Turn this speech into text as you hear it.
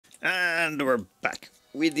And we're back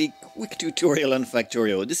with the quick tutorial on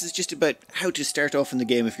Factorio. This is just about how to start off in the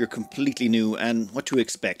game if you're completely new and what to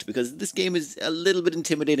expect, because this game is a little bit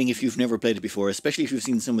intimidating if you've never played it before, especially if you've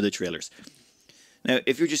seen some of the trailers. Now,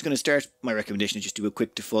 if you're just going to start, my recommendation is just do a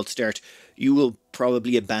quick default start. You will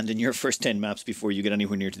probably abandon your first 10 maps before you get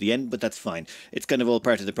anywhere near to the end, but that's fine. It's kind of all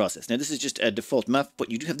part of the process. Now, this is just a default map,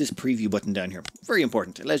 but you do have this preview button down here. Very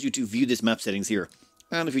important. It allows you to view this map settings here.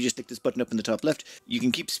 And if you just click this button up in the top left, you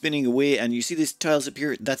can keep spinning away, and you see these tiles up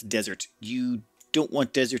here? That's desert. You don't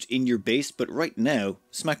want desert in your base, but right now,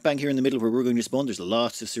 smack bang here in the middle where we're going to spawn, there's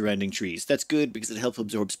lots of surrounding trees. That's good because it helps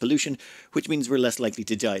absorb pollution, which means we're less likely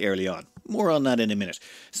to die early on. More on that in a minute.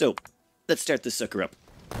 So, let's start this sucker up.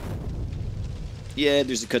 Yeah,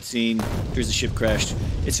 there's a cutscene, there's a ship crashed.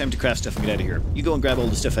 It's time to craft stuff and get out of here. You go and grab all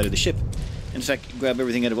the stuff out of the ship. In fact, grab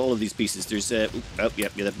everything out of all of these pieces. There's, yeah,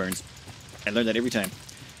 that burns. I learned that every time.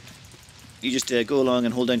 You just go along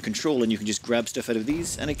and hold down control and you can just grab stuff out of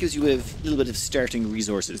these, and it gives you a little bit of starting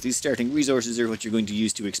resources. These starting resources are what you're going to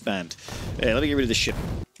use to expand. Let me get rid of the ship.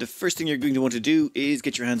 The first thing you're going to want to do is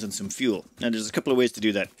get your hands on some fuel. And there's a couple of ways to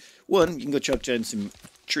do that. One, you can go chop down some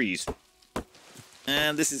trees.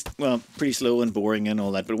 And this is, well, pretty slow and boring and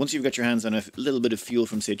all that, but once you've got your hands on a little bit of fuel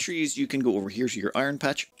from, say, trees, you can go over here to your iron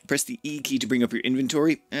patch, press the E key to bring up your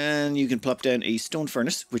inventory, and you can plop down a stone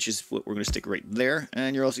furnace, which is what we're going to stick right there,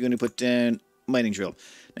 and you're also going to put down mining drill.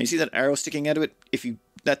 Now you see that arrow sticking out of it?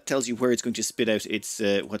 That tells you where it's going to spit out its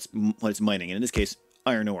what it's mining, and in this case,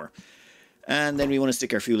 iron ore. And then we want to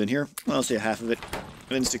stick our fuel in here. Well, I'll say half of it, and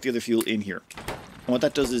then stick the other fuel in here. And what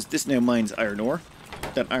that does is this now mines iron ore.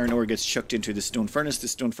 That iron ore gets chucked into the stone furnace. The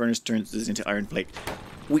stone furnace turns this into iron plate.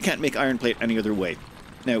 We can't make iron plate any other way.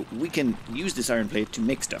 Now, we can use this iron plate to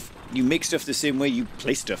make stuff. You make stuff the same way you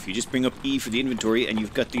place stuff. You just bring up E for the inventory, and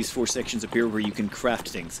you've got these 4 sections up here where you can craft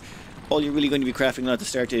things. All you're really going to be crafting at the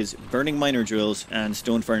start is burning miner drills and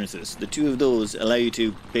stone furnaces. The two of those allow you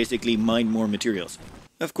to basically mine more materials.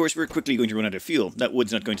 Of course, we're quickly going to run out of fuel. That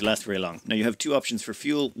wood's not going to last very long. Now, you have 2 options for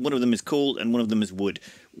fuel. One of them is coal and one of them is wood.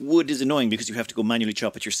 Wood is annoying because you have to go manually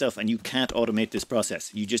chop it yourself, and you can't automate this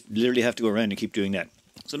process. You just literally have to go around and keep doing that.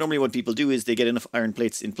 So normally what people do is they get enough iron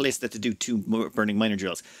plates in place that to do 2 more burning miner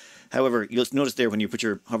drills. However, you'll notice there when you put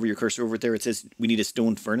hover your cursor over it there, it says we need a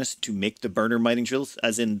stone furnace to make the burner mining drills,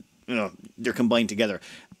 as in, they're combined together.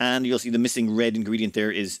 And you'll see the missing red ingredient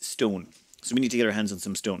there is stone. So we need to get our hands on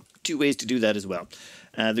some stone. 2 ways to do that as well.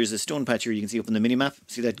 There's a stone patch here you can see up on the minimap.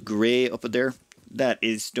 See that grey up there? That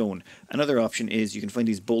is stone. Another option is you can find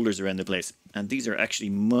these boulders around the place. And these are actually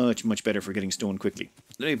much, much better for getting stone quickly.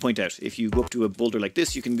 Let me point out, if you go up to a boulder like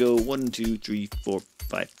this, you can go 1, 2, 3, 4,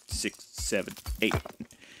 5, 6, 7, 8.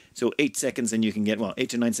 So 8 seconds and you can get, 8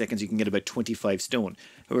 to 9 seconds you can get about 25 stone.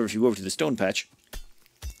 However, if you go over to the stone patch,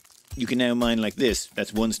 you can now mine like this.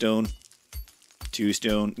 That's 1 stone, 2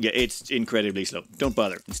 stone. Yeah, it's incredibly slow. Don't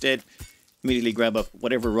bother. Instead, immediately grab up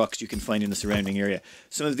whatever rocks you can find in the surrounding area.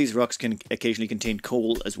 Some of these rocks can occasionally contain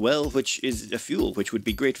coal as well, which is a fuel, which would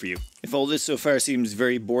be great for you. If all this so far seems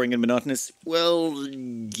very boring and monotonous, well,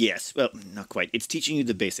 yes. Well, not quite. It's teaching you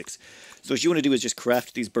the basics. So what you want to do is just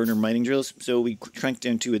craft these burner mining drills. So we crank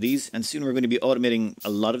down 2 of these, and soon we're going to be automating a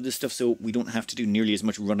lot of this stuff so we don't have to do nearly as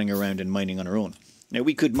much running around and mining on our own. Now,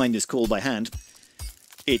 we could mine this coal by hand.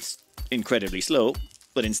 It's incredibly slow,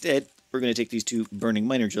 but instead, we're going to take these 2 burning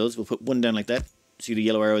miner drills. We'll put one down like that. See the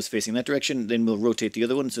yellow arrow is facing that direction. Then we'll rotate the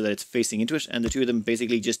other one so that it's facing into it. And the 2 of them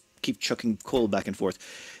basically just keep chucking coal back and forth.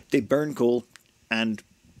 They burn coal, and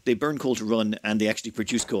they burn coal to run, and they actually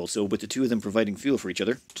produce coal. So with the 2 of them providing fuel for each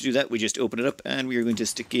other, to do that, we just open it up, and we are going to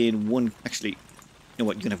stick in 1... Actually, you know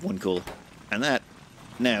what? You can have 1 coal. And that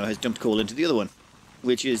now has dumped coal into the other one,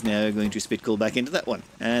 which is now going to spit coal back into that one.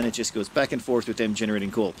 And it just goes back and forth with them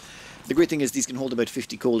generating coal. The great thing is these can hold about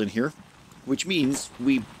 50 coal in here, which means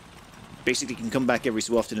we basically can come back every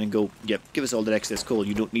so often and go, yep, give us all that excess coal.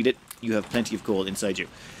 You don't need it. You have plenty of coal inside you.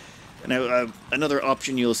 Now, another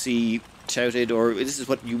option you'll see touted, or this is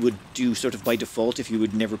what you would do sort of by default if you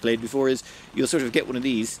had never played before, is you'll sort of get one of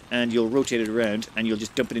these and you'll rotate it around and you'll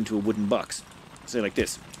just dump it into a wooden box. So like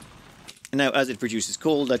this. And now, as it produces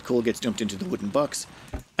coal, that coal gets dumped into the wooden box,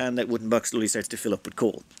 and that wooden box slowly starts to fill up with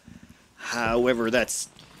coal. However,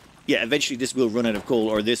 eventually this will run out of coal,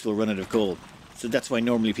 or this will run out of coal. So that's why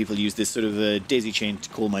normally people use this sort of daisy-chained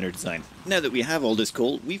coal miner design. Now that we have all this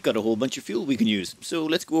coal, we've got a whole bunch of fuel we can use. So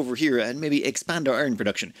let's go over here and maybe expand our iron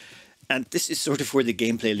production. And this is sort of where the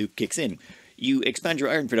gameplay loop kicks in. You expand your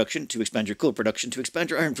iron production to expand your coal production to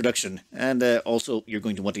expand your iron production. And also, you're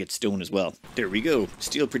going to want to get stone as well. There we go.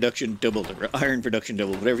 Steel production doubled, or iron production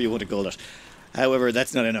doubled, whatever you want to call it. However,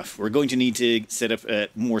 that's not enough. We're going to need to set up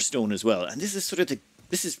more stone as well. And this is sort of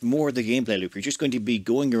This is more the gameplay loop. You're just going to be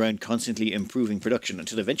going around constantly improving production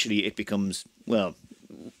until eventually it becomes, well,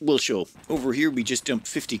 we'll show. Over here we just dumped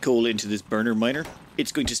 50 coal into this burner miner.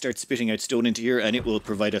 It's going to start spitting out stone into here and it will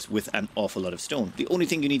provide us with an awful lot of stone. The only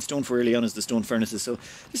thing you need stone for early on is the stone furnaces, so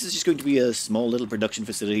this is just going to be a small little production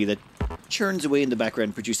facility that churns away in the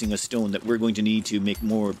background producing us stone that we're going to need to make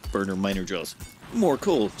more burner miner drills. More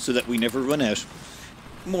coal so that we never run out.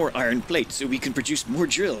 More iron plate so we can produce more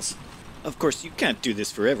drills. Of course, you can't do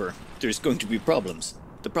this forever. There's going to be problems.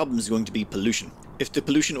 The problem is going to be pollution. If the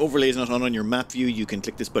pollution overlay is not on your map view, you can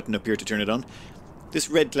click this button up here to turn it on.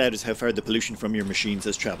 This red cloud is how far the pollution from your machines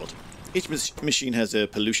has travelled. Each machine has a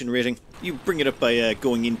pollution rating. You bring it up by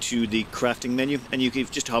going into the crafting menu, and you can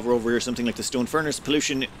just hover over something like the stone furnace.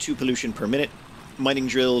 Pollution, 2 pollution per minute. Mining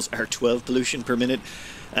drills are 12 pollution per minute.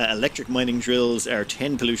 Electric mining drills are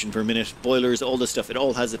 10 pollution per minute. Boilers, all this stuff, it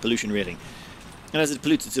all has a pollution rating. And as it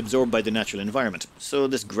pollutes, it's absorbed by the natural environment. So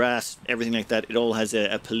this grass, everything like that, it all has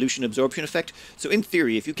a pollution absorption effect. So in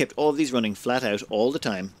theory, if you kept all of these running flat out all the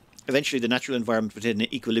time, eventually the natural environment would hit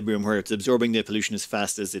an equilibrium where it's absorbing the pollution as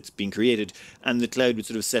fast as it's being created, and the cloud would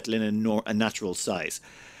sort of settle in a natural size.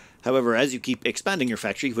 However, as you keep expanding your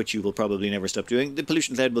factory, which you will probably never stop doing, the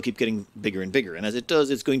pollution cloud will keep getting bigger and bigger, and as it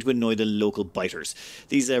does, it's going to annoy the local biters.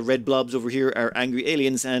 These red blobs over here are angry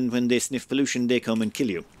aliens, and when they sniff pollution, they come and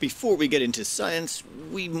kill you. Before we get into science,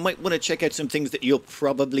 we might want to check out some things that you'll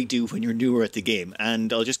probably do when you're newer at the game,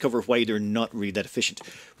 and I'll just cover why they're not really that efficient.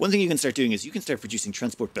 One thing you can start doing is you can start producing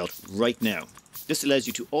transport belt right now. This allows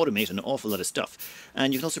you to automate an awful lot of stuff,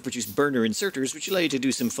 and you can also produce burner inserters, which allow you to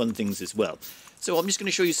do some fun things as well. So I'm just going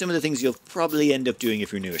to show you some of the things you'll probably end up doing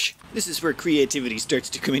if you're newish. This is where creativity starts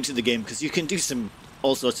to come into the game, because you can do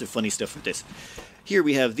all sorts of funny stuff with this. Here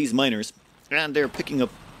we have these miners, and they're picking up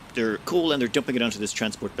their coal and they're dumping it onto this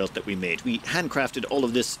transport belt that we made. We handcrafted all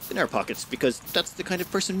of this in our pockets, because that's the kind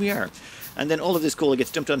of person we are. And then all of this coal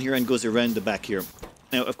gets dumped on here and goes around the back here.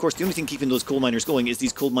 Now, of course, the only thing keeping those coal miners going is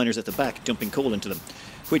these coal miners at the back dumping coal into them,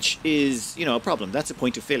 which is, a problem. That's a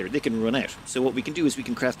point of failure. They can run out. So what we can do is we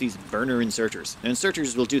can craft these burner inserters. Now,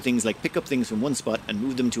 inserters will do things like pick up things from one spot and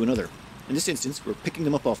move them to another. In this instance, we're picking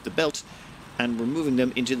them up off the belt and we're moving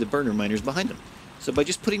them into the burner miners behind them. So by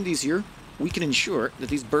just putting these here, we can ensure that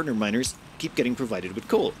these burner miners keep getting provided with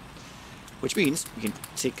coal, which means we can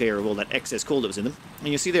take care of all that excess coal that was in them. And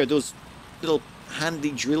you see there, those little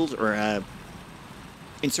handy drilled or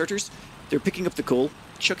inserters, they're picking up the coal,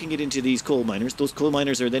 chucking it into these coal miners. Those coal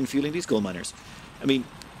miners are then fueling these coal miners. I mean,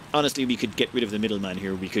 honestly, we could get rid of the middleman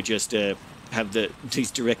here. We could just have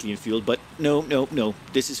these directly in fuel, but no.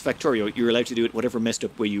 This is Factorio. You're allowed to do it whatever messed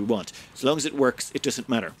up way you want. As long as it works, it doesn't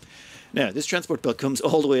matter. Now, this transport belt comes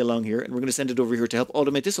all the way along here, and we're going to send it over here to help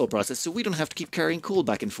automate this whole process so we don't have to keep carrying coal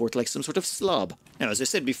back and forth like some sort of slob. Now, as I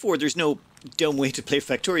said before, there's no dumb way to play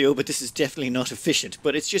Factorio, but this is definitely not efficient.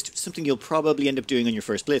 But it's just something you'll probably end up doing on your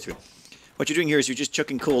first playthrough. What you're doing here is you're just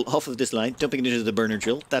chucking coal off of this line, dumping it into the burner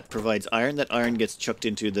drill. That provides iron. That iron gets chucked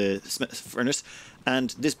into the furnace.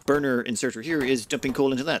 And this burner inserter here is dumping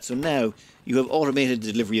coal into that. So now you have automated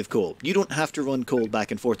the delivery of coal. You don't have to run coal back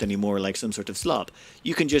and forth anymore like some sort of slob.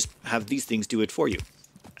 You can just have these things do it for you.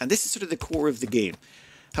 And this is sort of the core of the game.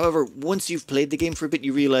 However, once you've played the game for a bit,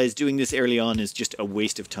 you realize doing this early on is just a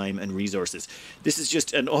waste of time and resources. This is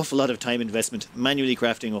just an awful lot of time investment, manually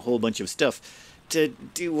crafting a whole bunch of stuff to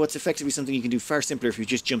do what's effectively something you can do far simpler if you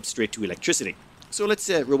just jump straight to electricity. So let's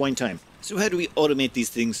rewind time. So how do we automate these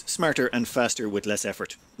things smarter and faster with less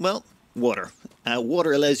effort? Well, water.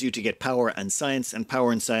 Water allows you to get power and science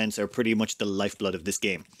are pretty much the lifeblood of this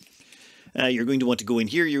game. You're going to want to go in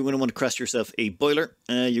here, you're going to want to craft yourself a boiler,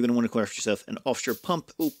 you're going to want to craft yourself an offshore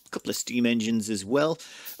pump, a couple of steam engines as well.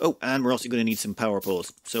 Oh, and we're also going to need some power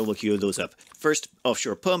poles, so we'll queue those up. First,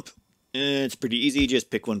 offshore pump. It's pretty easy, just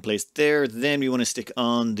pick one place there. Then we want to stick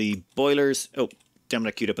on the boilers. Oh, damn it,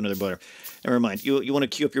 I queued up another boiler. Never mind, you want to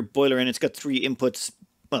queue up your boiler and it's got 3 inputs,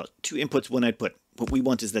 well, 2 inputs, 1 output. What we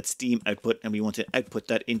want is that steam output, and we want to output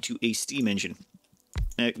that into a steam engine.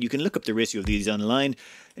 Now, you can look up the ratio of these online.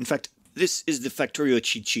 In fact, this is the Factorio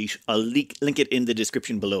cheat sheet. I'll link it in the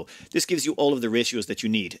description below. This gives you all of the ratios that you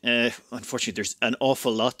need. Unfortunately, there's an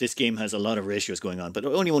awful lot. This game has a lot of ratios going on, but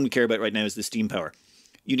the only one we care about right now is the steam power.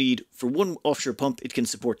 You need, for one offshore pump, it can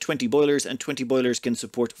support 20 boilers, and 20 boilers can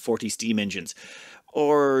support 40 steam engines.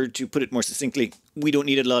 Or, to put it more succinctly, we don't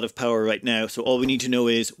need a lot of power right now, so all we need to know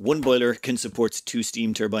is one boiler can support 2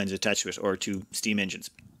 steam turbines attached to it, or 2 steam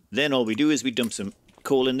engines. Then all we do is we dump some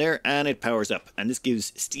coal in there, and it powers up, and this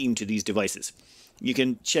gives steam to these devices. You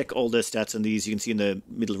can check all the stats on these. You can see in the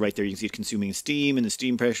middle right there, you can see it consuming steam and the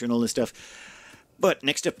steam pressure and all this stuff. But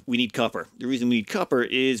next up, we need copper. The reason we need copper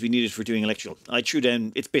is we need it for doing electrical. I threw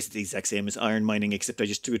down, it's basically the exact same as iron mining, except I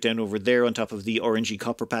just threw it down over there on top of the orangey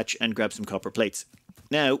copper patch and grabbed some copper plates.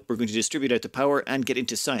 Now, we're going to distribute out the power and get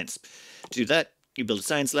into science. To do that, you build a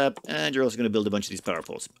science lab, and you're also going to build a bunch of these power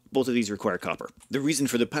poles. Both of these require copper. The reason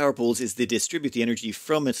for the power poles is they distribute the energy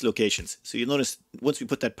from its locations. So you'll notice, once we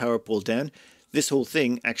put that power pole down, this whole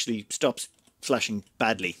thing actually stops flashing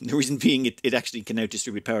badly. The reason being it actually can now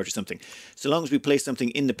distribute power to something. So long as we place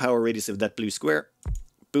something in the power radius of that blue square,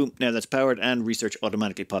 boom, now that's powered and research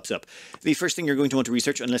automatically pops up. The first thing you're going to want to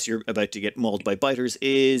research, unless you're about to get mauled by biters,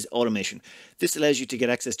 is automation. This allows you to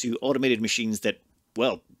get access to automated machines that,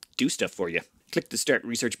 well, do stuff for you. Click the start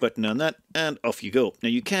research button on that and off you go. Now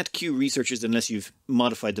you can't queue researchers unless you've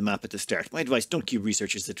modified the map at the start. My advice, don't queue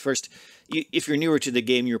researchers at first. If you're newer to the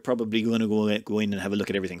game, you're probably going to go in and have a look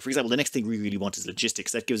at everything. For example, the next thing we really want is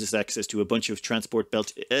logistics. That gives us access to a bunch of transport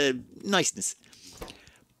belt niceness.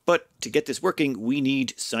 But to get this working, we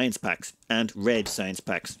need science packs and red science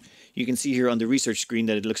packs. You can see here on the research screen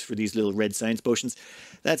that it looks for these little red science potions.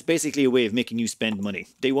 That's basically a way of making you spend money.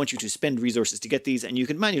 They want you to spend resources to get these, and you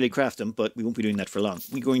can manually craft them, but we won't be doing that for long.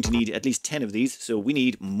 We're going to need at least 10 of these, so we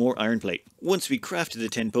need more iron plate. Once we crafted the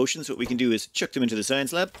 10 potions, what we can do is chuck them into the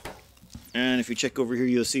science lab. And if you check over here,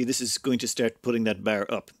 you'll see this is going to start putting that bar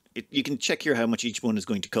up. You can check here how much each one is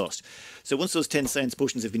going to cost. So once those 10 science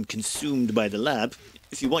potions have been consumed by the lab,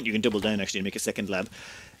 if you want, you can double down actually and make a second lab.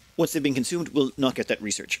 Once they've been consumed, we'll knock out that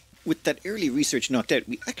research. With that early research knocked out,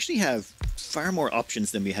 we actually have far more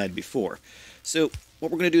options than we had before. So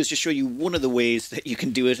what we're going to do is just show you one of the ways that you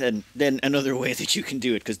can do it, and then another way that you can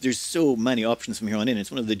do it, because there's so many options from here on in.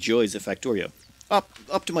 It's one of the joys of Factorio.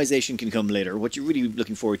 Optimization can come later. What you're really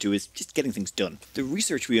looking forward to is just getting things done. The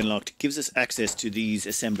research we unlocked gives us access to these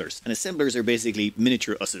assemblers. And assemblers are basically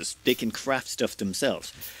miniature us's. They can craft stuff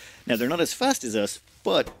themselves. Now, they're not as fast as us,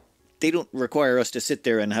 but they don't require us to sit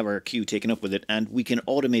there and have our queue taken up with it, and we can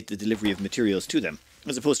automate the delivery of materials to them.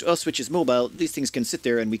 As opposed to us, which is mobile, these things can sit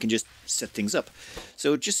there and we can just set things up.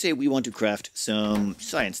 So just say we want to craft some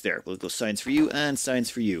science there. We'll go science for you and science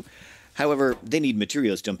for you. However, they need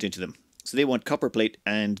materials dumped into them. So they want copper plate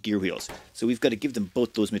and gear wheels. So we've got to give them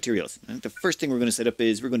both those materials. And the first thing we're going to set up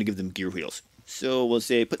is we're going to give them gear wheels. So we'll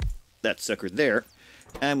say put that sucker there,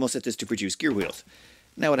 and we'll set this to produce gear wheels.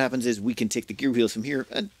 Now what happens is we can take the gear wheels from here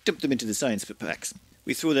and dump them into the science packs.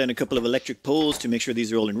 We throw down a couple of electric poles to make sure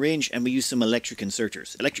these are all in range, and we use some electric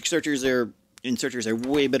inserters. Electric inserters are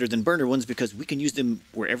way better than burner ones because we can use them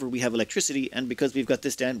wherever we have electricity, and because we've got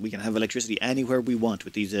this down, we can have electricity anywhere we want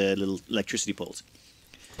with these little electricity poles.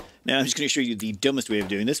 Now I'm just going to show you the dumbest way of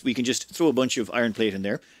doing this. We can just throw a bunch of iron plate in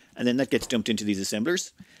there, and then that gets dumped into these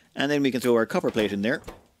assemblers, and then we can throw our copper plate in there,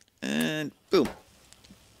 and boom.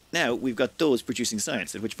 Now we've got those producing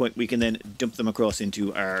science, at which point we can then dump them across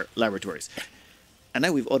into our laboratories. And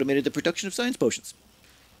now we've automated the production of science potions.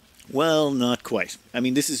 Well, not quite. I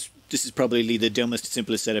mean, this is probably the dumbest,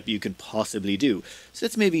 simplest setup you can possibly do. So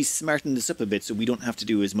let's maybe smarten this up a bit so we don't have to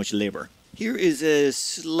do as much labor. Here is a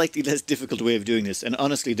slightly less difficult way of doing this, and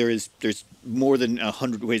honestly there's more than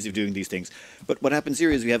 100 ways of doing these things. But what happens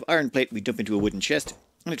here is we have iron plate we dump into a wooden chest,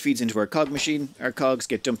 and it feeds into our cog machine. Our cogs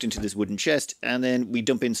get dumped into this wooden chest, and then we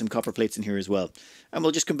dump in some copper plates in here as well. And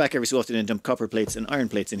we'll just come back every so often and dump copper plates and iron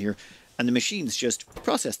plates in here, and the machines just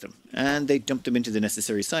process them, and they dump them into the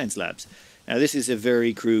necessary science labs. Now this is a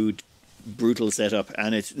very crude, brutal setup,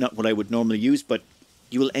 and it's not what I would normally use, but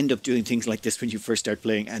you will end up doing things like this when you first start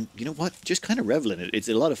playing, and you know what? Just kind of revel in it. It's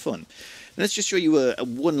a lot of fun. Let's just show you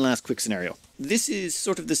one last quick scenario. This is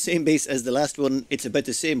sort of the same base as the last one. It's about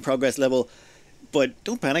the same progress level, but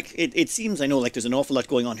don't panic. It seems, I know, like there's an awful lot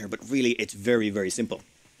going on here, but really it's very, very simple.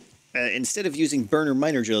 Instead of using burner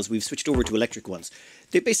miner drills, we've switched over to electric ones.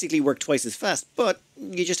 They basically work twice as fast, but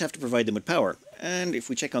you just have to provide them with power. And if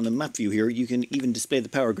we check on the map view here, you can even display the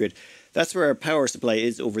power grid. That's where our power supply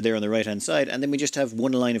is, over there on the right-hand side, and then we just have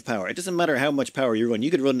one line of power. It doesn't matter how much power you run.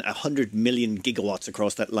 You could run 100 million gigawatts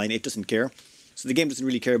across that line. It doesn't care. So the game doesn't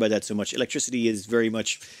really care about that so much. Electricity is very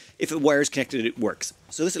much, if a wire's connected, it works.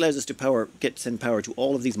 So this allows us to send power to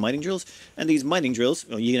all of these mining drills, and these mining drills,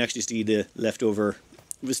 well, you can actually see the leftover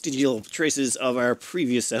vestigial traces of our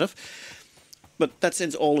previous setup, but that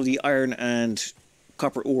sends all of the iron and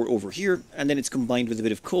copper ore over here, and then it's combined with a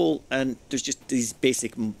bit of coal, and there's just these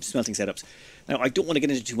basic smelting setups. Now, I don't want to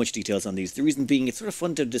get into too much details on these. The reason being, it's sort of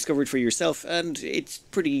fun to discover it for yourself, and it's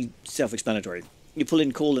pretty self-explanatory. You pull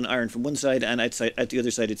in coal and iron from one side, and at the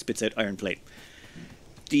other side it spits out iron plate.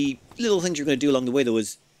 The little things you're going to do along the way, though,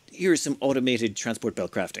 is here's some automated transport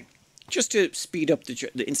belt crafting. Just to speed up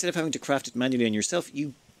instead of having to craft it manually on yourself,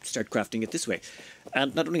 you start crafting it this way.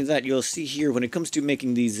 And not only that, you'll see here when it comes to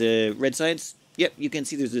making these red science, yep, you can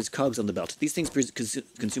see there's cogs on the belt. These things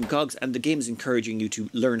consume cogs, and the game is encouraging you to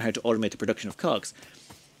learn how to automate the production of cogs.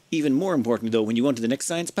 Even more important though, when you go on to the next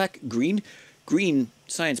science pack, green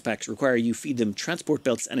science packs require you feed them transport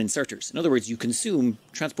belts and inserters. In other words, you consume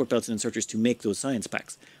transport belts and inserters to make those science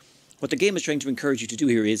packs. What the game is trying to encourage you to do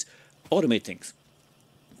here is automate things.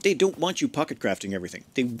 They don't want you pocket crafting everything.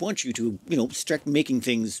 They want you to, start making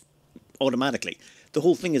things automatically. The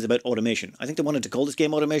whole thing is about automation. I think they wanted to call this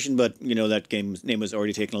game automation, but, that game's name was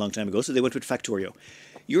already taken a long time ago, so they went with Factorio.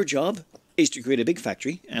 Your job is to create a big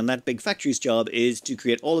factory, and that big factory's job is to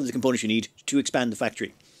create all of the components you need to expand the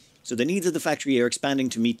factory. So the needs of the factory are expanding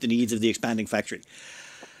to meet the needs of the expanding factory.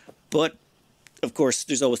 But, of course,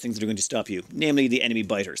 there's always things that are going to stop you, namely the enemy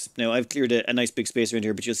biters. Now, I've cleared a nice big space around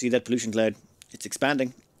here, but you'll see that pollution cloud, it's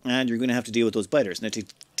expanding, and you're going to have to deal with those biters. Now, to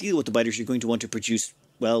deal with the biters, you're going to want to produce,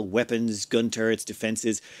 well, weapons, gun turrets,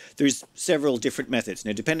 defenses. There's several different methods.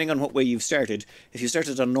 Now, depending on what way you've started, if you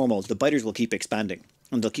started on normal, the biters will keep expanding,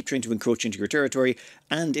 and they'll keep trying to encroach into your territory,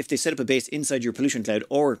 and if they set up a base inside your pollution cloud,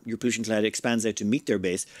 or your pollution cloud expands out to meet their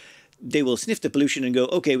base, they will sniff the pollution and go,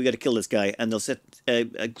 okay, we got to kill this guy, and they'll set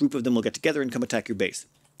a group of them will get together and come attack your base.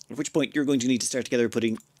 At which point you're going to need to start together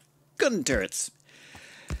putting gun turrets.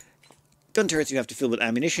 Gun turrets you have to fill with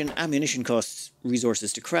ammunition. Ammunition costs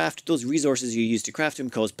resources to craft. Those resources you use to craft them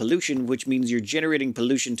cause pollution, which means you're generating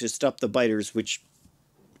pollution to stop the biters, which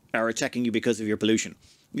are attacking you because of your pollution.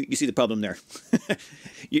 You see the problem there.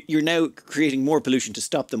 You're now creating more pollution to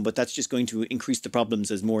stop them, but that's just going to increase the problems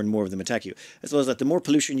as more and more of them attack you. As well as that, the more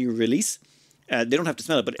pollution you release, they don't have to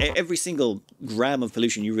smell it, but every single gram of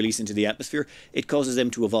pollution you release into the atmosphere, it causes them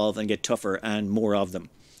to evolve and get tougher and more of them.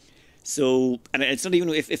 So, and it's not even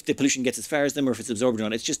if the pollution gets as far as them or if it's absorbed or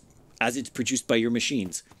not, it's just as it's produced by your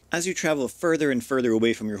machines. As you travel further and further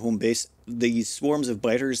away from your home base, these swarms of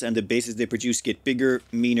biters and the bases they produce get bigger,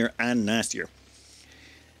 meaner, and nastier.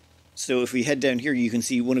 So if we head down here, you can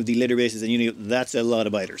see one of the litter bases, and that's a lot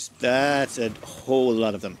of biters. That's a whole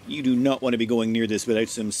lot of them. You do not want to be going near this without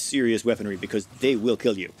some serious weaponry, because they will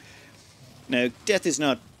kill you. Now, death is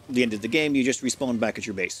not the end of the game, you just respawn back at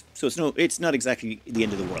your base. So it's not exactly the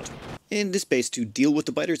end of the world. In this base, to deal with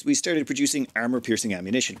the biters, we started producing armor-piercing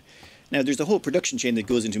ammunition. Now, there's a whole production chain that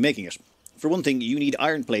goes into making it. For one thing, you need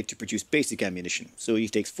iron plate to produce basic ammunition. So you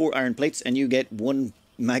take 4 iron plates and you get 1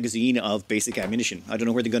 magazine of basic ammunition. I don't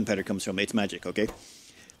know where the gunpowder comes from, it's magic, okay?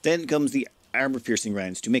 Then comes the armor-piercing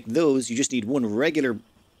rounds. To make those, you just need 1 regular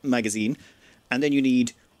magazine, and then you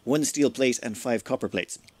need 1 steel plate and 5 copper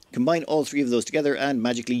plates. Combine all 3 of those together, and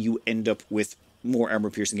magically you end up with more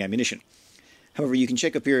armor-piercing ammunition. However, you can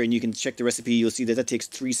check up here and you can check the recipe, you'll see that that takes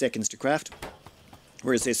 3 seconds to craft,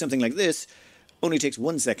 whereas say something like this only takes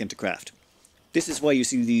 1 second to craft. This is why you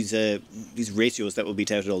see these ratios that will be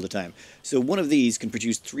touted all the time. So one of these can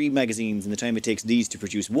produce 3 magazines in the time it takes these to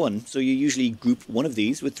produce 1, so you usually group 1 of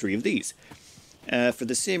these with 3 of these. For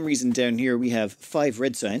the same reason down here we have 5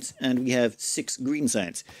 red science and we have 6 green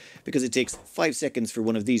science, because it takes 5 seconds for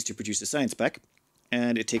one of these to produce a science pack,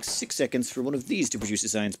 and it takes 6 seconds for one of these to produce a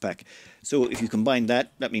science pack. So if you combine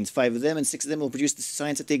that, that means 5 of them and 6 of them will produce the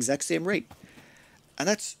science at the exact same rate. And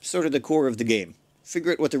that's sort of the core of the game.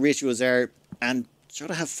 Figure out what the ratios are and sort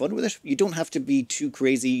of have fun with it. You don't have to be too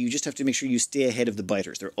crazy, you just have to make sure you stay ahead of the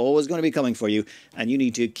biters. They're always going to be coming for you, and you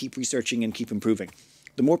need to keep researching and keep improving.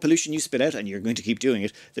 The more pollution you spit out, and you're going to keep doing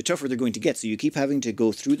it, the tougher they're going to get, so you keep having to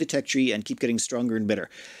go through the tech tree and keep getting stronger and better.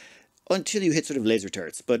 Until you hit sort of laser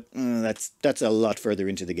turrets, but that's a lot further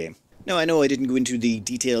into the game. Now, I know I didn't go into the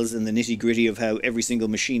details and the nitty-gritty of how every single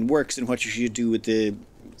machine works and what you should do with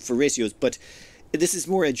for ratios, but this is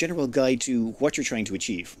more a general guide to what you're trying to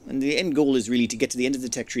achieve. And the end goal is really to get to the end of the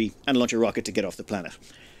tech tree and launch a rocket to get off the planet.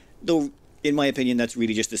 Though, in my opinion, that's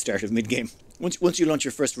really just the start of mid-game. Once you launch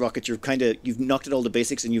your first rocket, you've knocked out all the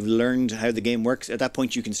basics and you've learned how the game works. At that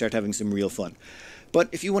point, you can start having some real fun. But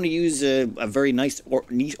if you want to use a very nice,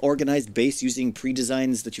 neat, organized base using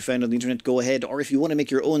pre-designs that you found on the internet, go ahead. Or if you want to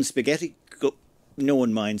make your own spaghetti, go. No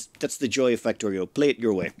one minds. That's the joy of Factorio. Play it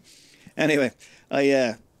your way. Anyway,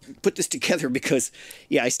 I put this together because,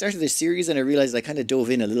 yeah, I started this series and I realized I kind of dove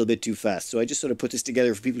in a little bit too fast. So I just sort of put this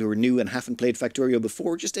together for people who are new and haven't played Factorio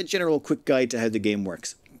before. Just a general quick guide to how the game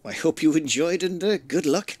works. I hope you enjoyed, and good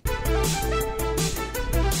luck.